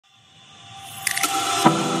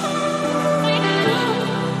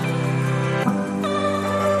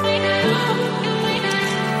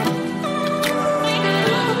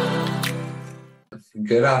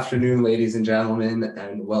Good afternoon, ladies and gentlemen,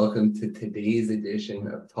 and welcome to today's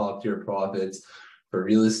edition of Top Tier Profits for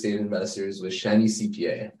Real Estate Investors with Shemie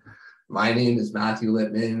CPA. My name is Matthew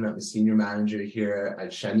Lippman. I'm a senior manager here at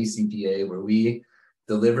Shemie CPA, where we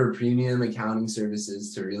deliver premium accounting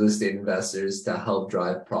services to real estate investors to help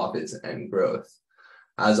drive profits and growth.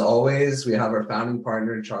 As always, we have our founding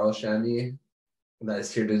partner, Charles Shemie, that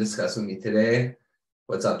is here to discuss with me today.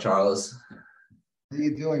 What's up, Charles? How are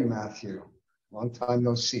you doing, Matthew? Long time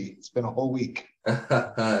no see. It's been a whole week.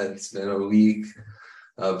 It's been a week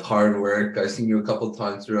of hard work. I've seen you a couple of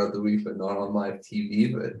times throughout the week, but not on live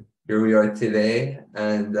TV. But here we are today,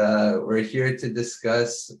 and we're here to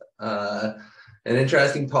discuss an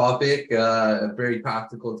interesting topic, a very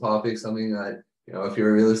practical topic, something that, you know, if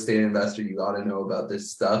you're a real estate investor, you got to know about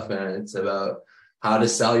this stuff, and it's about how to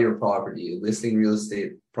sell your property, listing real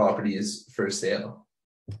estate properties for sale.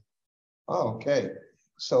 Oh, okay.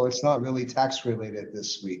 So it's not really tax related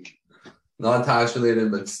this week. Not tax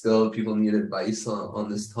related, but still people need advice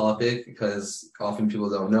on this topic, because often people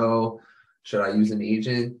don't know, should I use an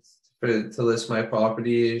agent to list my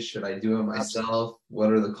property? Should I do it myself?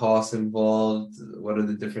 What are the costs involved? What are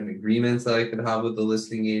the different agreements that I could have with the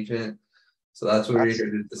listing agent? So that's what we're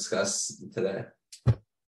here to discuss today.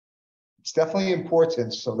 It's definitely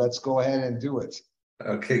important. So let's go ahead and do it.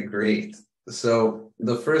 Okay, great. So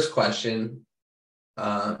the first question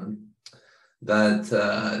my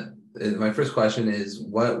first question is,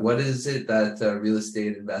 what is it that a real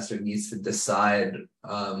estate investor needs to decide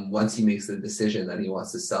once he makes the decision that he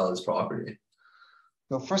wants to sell his property?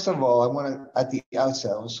 So first of all, at the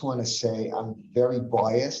outset, I just want to say I'm very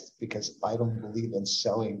biased because I don't believe in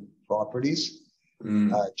selling properties,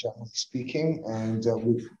 generally speaking, and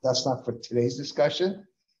that's not for today's discussion.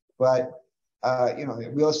 But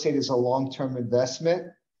real estate is a long-term investment.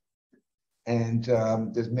 And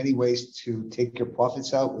there's many ways to take your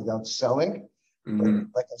profits out without selling. But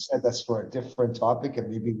like I said, that's for a different topic, and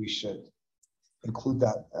maybe we should include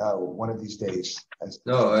that one of these days.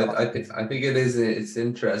 I think it is. It's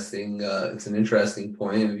interesting. It's an interesting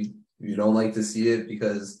point. You don't like to see it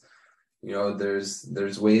because, you know,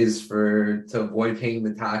 there's ways to avoid paying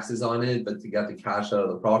the taxes on it, but to get the cash out of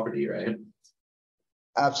the property, right?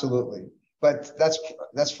 Absolutely, but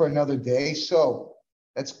that's for another day. So.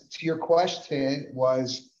 That's to your question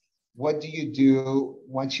was, what do you do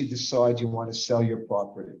once you decide you want to sell your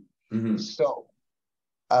property? So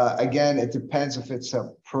again, it depends if it's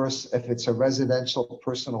a residential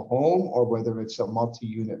personal home, or whether it's a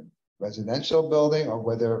multi-unit residential building, or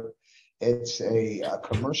whether it's a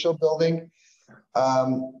commercial building.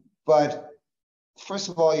 But first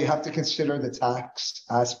of all, you have to consider the tax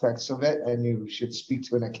aspects of it, and you should speak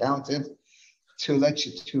to an accountant to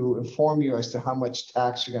inform you as to how much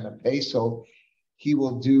tax you're going to pay. So he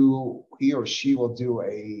or she will do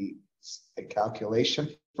a calculation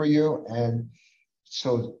for you, and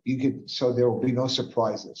so there will be no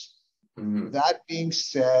surprises. That being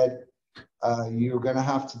said, you're going to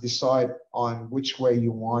have to decide on which way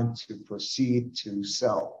you want to proceed to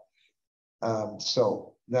sell.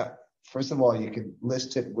 So that, first of all, you can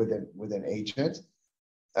list it with an agent.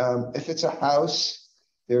 If it's a house,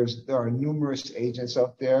 there are numerous agents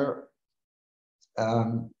out there.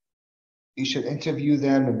 You should interview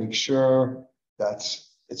them and make sure they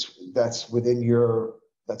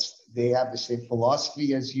have the same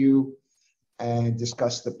philosophy as you, and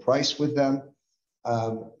discuss the price with them.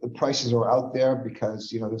 The prices are out there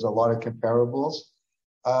because, you know, there's a lot of comparables.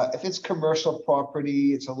 If it's commercial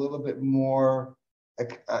property, it's a little bit more.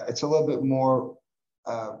 Let's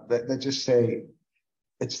just say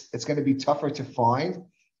it's going to be tougher to find.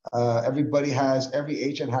 Every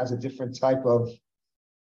agent has a different type of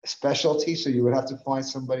specialty, so you would have to find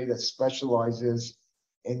somebody that specializes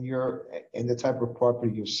in the type of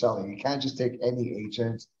property you're selling. You can't just take any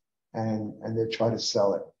agent and then try to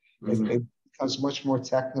sell it. It becomes much more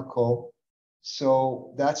technical.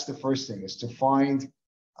 So that's the first thing, is to find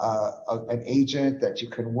an agent that you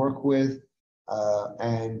can work with,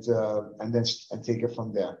 and take it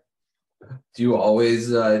from there. Do you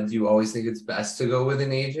always think it's best to go with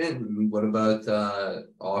an agent? What about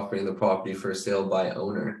offering the property for sale by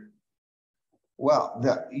owner? Well,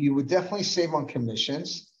 you would definitely save on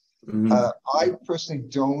commissions. I personally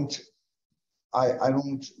don't. I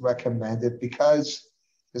don't recommend it because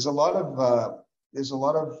there's a lot of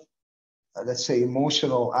let's say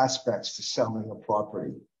emotional aspects to selling a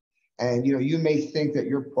property, and you may think that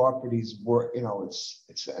your property's worth,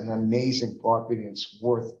 it's an amazing property and it's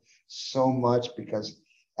worth so much but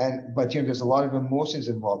there's a lot of emotions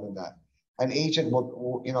involved in that. An agent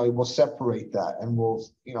will separate that and will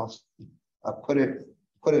put it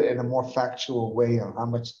put it in a more factual way on how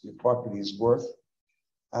much your property is worth.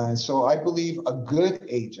 And so I believe a good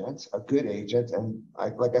agent, and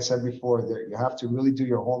like I said before, there you have to really do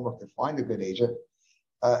your homework to find a good agent,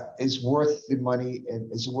 is worth the money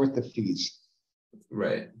and is worth the fees.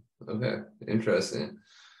 Right. Okay. Interesting.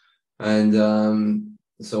 And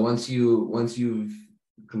so once you've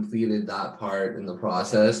completed that part in the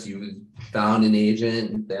process, you found an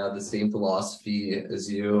agent, they have the same philosophy as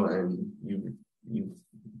you, and you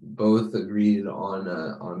both agreed on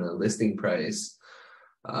a listing price.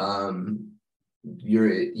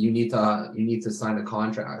 You need to sign a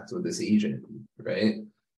contract with this agent, right?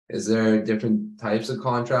 Is there different types of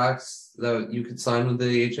contracts that you could sign with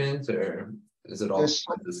the agent, or is it all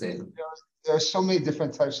the same? There are so many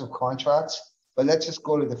different types of contracts, but let's just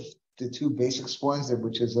go to the two basics ones,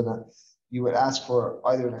 which is you would ask for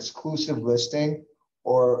either an exclusive listing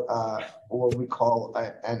or what we call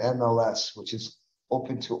an MLS, which is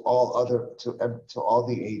open to all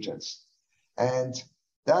the agents, and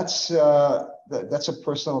that's a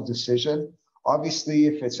personal decision. Obviously,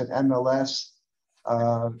 if it's an MLS,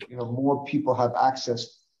 more people have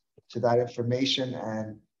access to that information,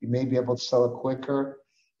 and you may be able to sell it quicker.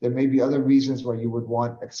 There may be other reasons why you would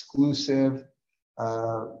want exclusive,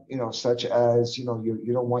 such as you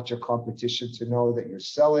don't want your competition to know that you're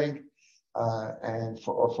selling, and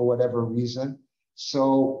for whatever reason.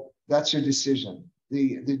 So that's your decision.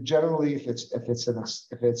 Generally, if it's an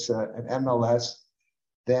MLS,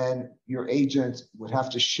 then your agent would have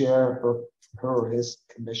to share her or his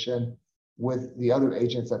commission with the other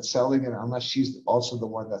agent that's selling it, unless she's also the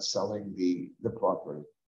one that's selling the property.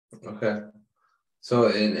 Okay. So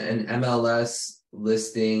in an MLS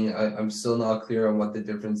listing, I'm still not clear on what the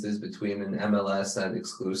difference is between an MLS and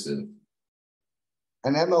exclusive.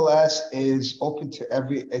 An MLS is open to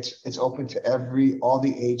it's open to all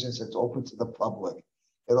the agents. It's open to the public.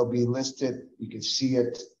 It'll be listed. You can see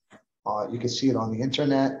it. You can see it on the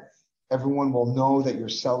internet. Everyone will know that you're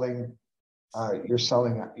selling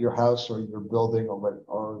your house or your building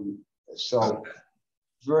or so.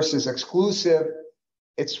 Versus exclusive,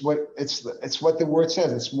 it's what the word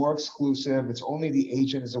says. It's more exclusive. It's only the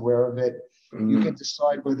agent is aware of it. Mm-hmm. You can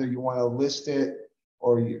decide whether you want to list it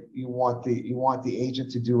or you want the agent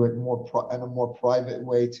to do it in a more private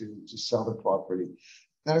way to sell the property.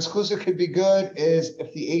 Now, exclusive could be good is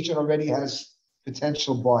if the agent already has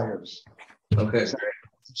potential buyers. Okay. So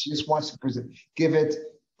she just wants to present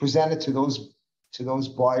it to those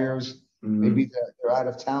buyers. Mm-hmm. Maybe they're out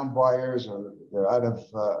of town buyers or they're out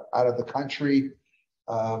of the country.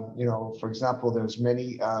 For example, there's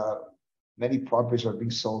many properties are being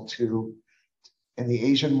sold in the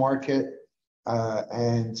Asian market,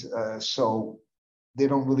 so they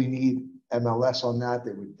don't really need MLS on that.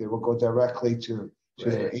 They will go directly to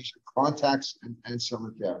their Asian contacts and sell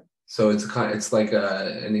it there. So it's like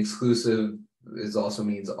an exclusive is also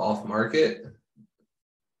means off market.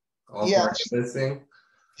 Listing.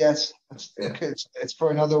 Yes, it's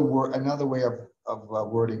for another way of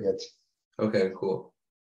wording it. Okay, cool.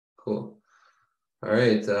 All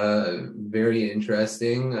right, very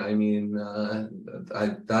interesting. I mean,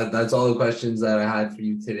 that's all the questions that I had for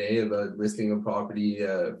you today about listing a property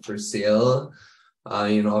for sale.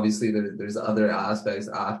 Obviously there's other aspects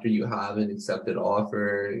after you have an accepted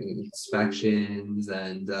offer, inspections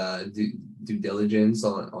and due diligence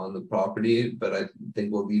on the property, but I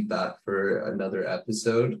think we'll leave that for another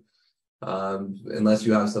episode, unless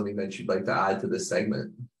you have something that you'd like to add to this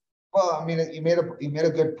segment. Well, I mean, you made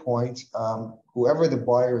a good point. Whoever the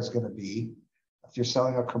buyer is going to be, if you're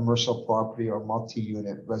selling a commercial property or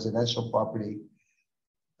multi-unit residential property,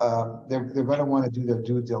 they're going to want to do their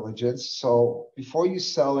due diligence. So before you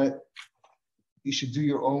sell it, you should do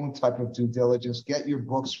your own type of due diligence. Get your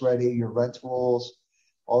books ready, your rentals,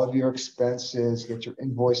 all of your expenses. Get your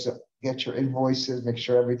invoices. Make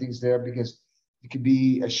sure everything's there, because you can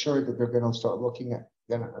be assured that they're going to start looking at.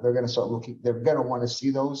 They're going to want to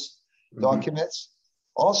see those documents.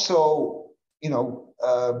 Also,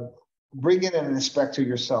 bring in an inspector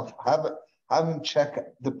yourself. Have them check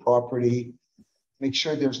the property. Make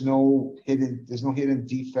sure there's no hidden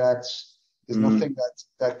defects. There's nothing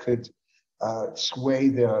that could sway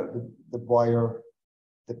the buyer,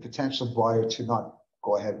 the potential buyer, to not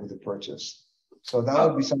go ahead with the purchase. So that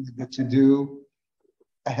would be something good to do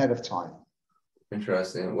ahead of time.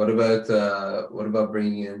 Interesting. What about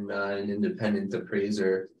bringing in an independent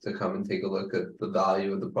appraiser to come and take a look at the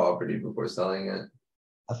value of the property before selling it?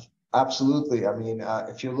 Absolutely. I mean,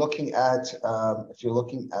 if you're looking at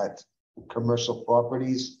commercial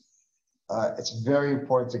properties, it's very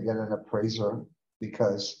important to get an appraiser,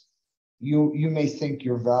 because you may think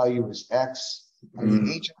your value is X, And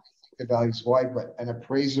the agent, the value is wide, but an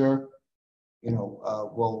appraiser,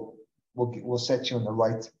 will set you on the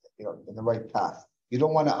right, in the right path. You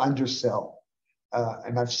don't want to undersell.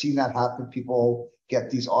 And I've seen that happen. People get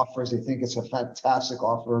these offers. They think it's a fantastic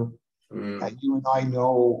offer. And you and I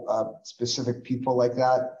know specific people like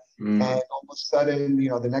that. And all of a sudden,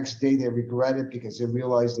 the next day they regret it because they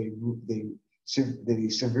realize they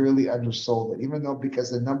severely undersold it, even though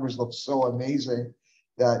because the numbers look so amazing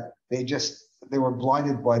that they were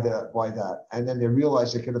blinded by that. And then they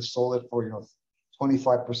realized they could have sold it for,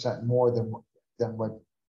 25% more than what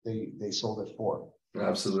they sold it for.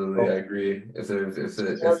 Absolutely, I agree. If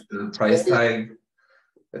the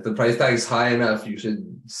price tag is high enough, you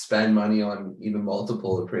should spend money on even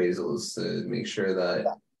multiple appraisals to make sure that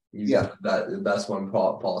you get the best one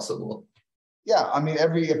possible. Yeah, I mean,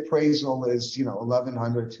 every appraisal is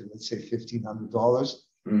 $1,100 to, let's say,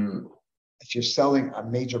 $1,500. If you're selling a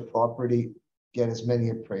major property, get as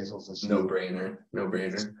many appraisals as no brainer. No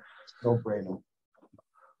brainer.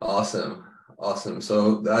 Awesome.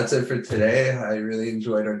 So that's it for today. I really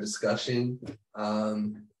enjoyed our discussion.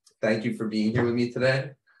 Thank you for being here with me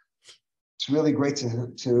today. It's really great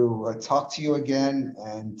to talk to you again.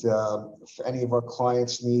 And if any of our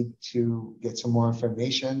clients need to get some more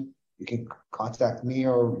information, you can contact me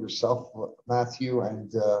or yourself, Matthew,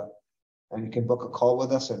 and you can book a call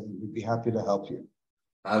with us, and we'd be happy to help you.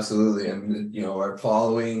 Absolutely. And, our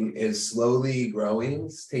following is slowly growing.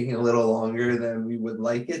 It's taking a little longer than we would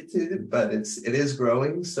like it to, but it is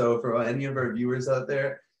growing. So for any of our viewers out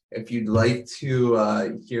there, if you'd like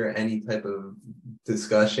to hear any type of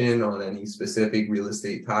discussion on any specific real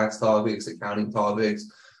estate tax topics, accounting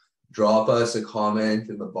topics, drop us a comment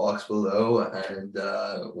in the box below, and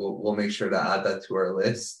we'll make sure to add that to our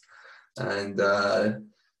list. And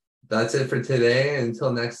that's it for today.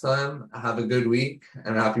 Until next time, have a good week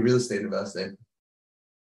and happy real estate investing.